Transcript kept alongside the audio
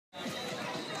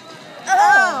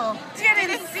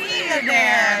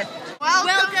internet.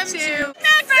 Welcome to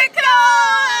Mexico!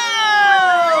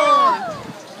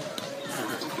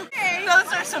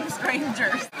 Those are some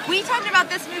strangers. We talked about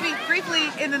this movie briefly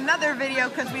in another video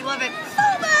because we love it so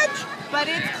much, but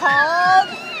it's called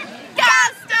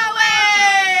Castaway!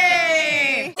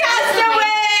 Castaway!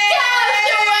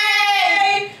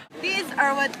 Castaway! These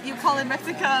are what you call in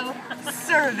Mexico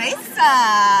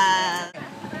cerveza.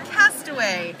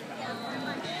 Castaway.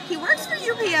 He works for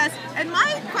UPS, and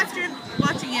my question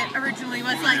watching it originally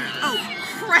was like, oh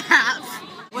crap!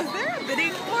 Was there a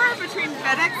bidding war between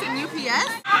FedEx and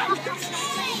UPS?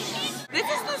 This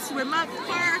is the swim-up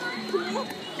bar pool,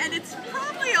 and it's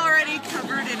probably already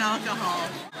covered in alcohol.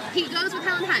 He goes with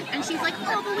Helen Hunt, and she's like,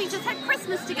 oh, but we just had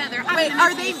Christmas together. Wait,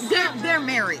 are they, they're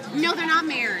married? No, they're not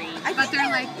married. But they're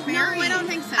like, married. No, I don't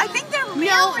think so. I think they're married.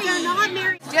 No, they're not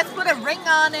married. Just put a ring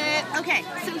on it. Okay,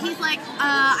 so he's like,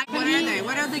 what are they?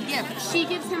 What are the gifts? She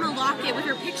gives him a locket with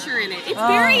her picture in it. It's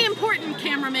very important,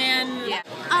 cameraman. Yeah.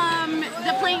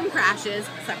 The plane crashes.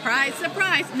 Surprise,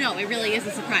 surprise. No, it really is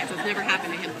a surprise. It's never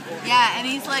happened to him before. Yeah, and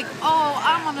he's like, oh,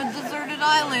 I'm on a deserted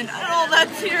island. And all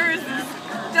that's here is this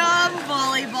dumb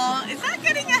volleyball. Is that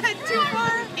getting ahead too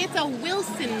far? It's a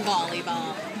Wilson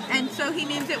volleyball. And so he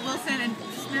names it Wilson and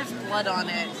smears blood on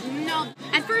it. No.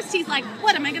 At first he's like,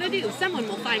 what am I going to do? Someone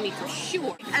will find me for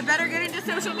sure. I better get into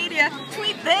social media.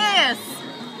 Tweet this.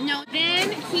 No,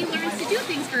 then he learns to do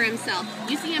things for himself.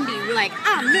 You see him be like,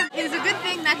 no. It was a good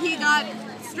thing that he got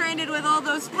stranded with all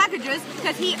those packages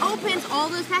because he opens all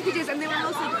those packages and they were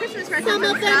mostly Christmas presents. Some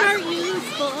of them are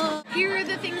useful. Here are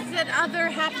the things that other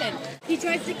happen. He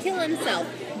tries to kill himself.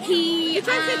 He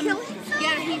tries to kill himself?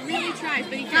 Yeah, he really tries,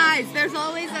 but he can't. Guys, there's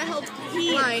always a help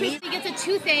line. He gets a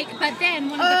toothache, but then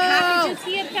one of the packages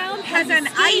he had found has an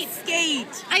ice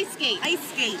skate. Ice skate. Ice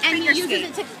skate. And he uses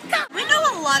it to go. We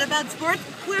know a lot about sports.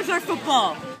 Where's our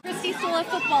football? Kristy stole a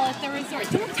football at the resort.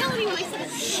 Don't tell anyone I said it.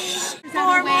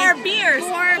 Four more beers.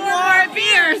 Four more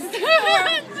beers.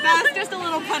 That's just a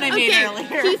little pun I made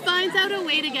earlier. He finds out a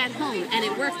way to get home, and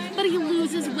it works, but he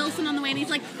loses Wilson on the way, and he's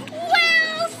like,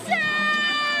 Wilson!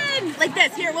 Like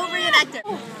this. Here, we'll reenact it.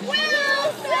 Wilson!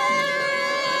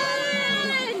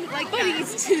 But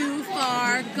he's too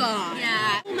far gone.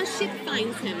 Yeah. The ship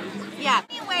finds him. Yeah.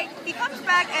 Anyway, he comes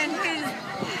back, and his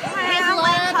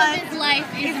love of his life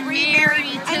is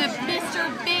married to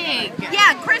Mr.Big.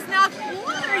 Yeah, Chris, now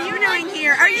what are you doing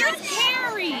here? Are you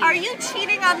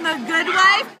cheating on the good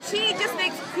wife? She just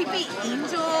makes creepy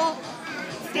angel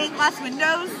stained glass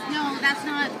windows. No, that's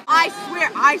not. I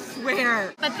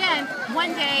swear. But then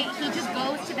one day he just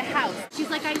goes to the house. She's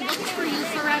like, I looked for you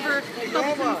forever, but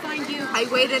we couldn't find you. I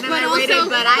waited and but I waited,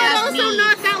 but I have also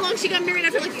not that long. She got married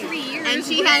after like 3 years, and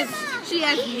she has me.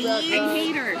 I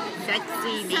hate her.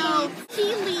 Sexy me. So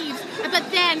he leaves,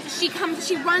 but then she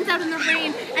runs out in the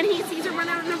rain, and he sees her run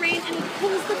out in the rain, and he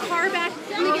pulls the car back,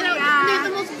 and they get out, and they have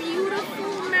the most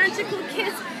beautiful, magical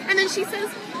kiss, and then she says,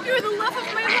 you're the love of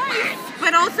my life.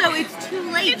 But also, it's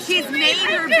too late. She's made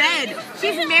her bed.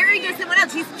 She's married to someone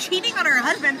else. She's cheating on her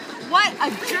husband. What a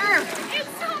jerk. It's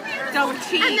so beautiful. Don't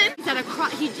cheat. And then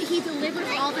he delivers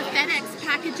all the FedEx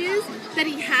packages that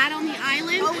he had on the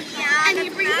island. Oh, yeah. And he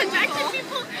brings them back to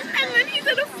people. And then he's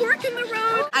at a fork in the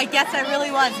road. I guess I really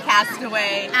was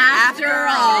Castaway after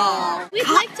all. We'd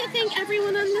like to thank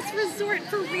everyone on this resort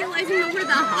for realizing that we're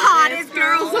the hottest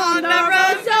girls on the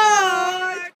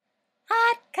resort.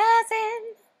 Hot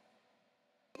cousin.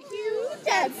 You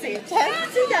dancing.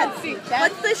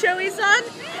 What's the show he's on?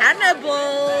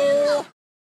 Hannibal.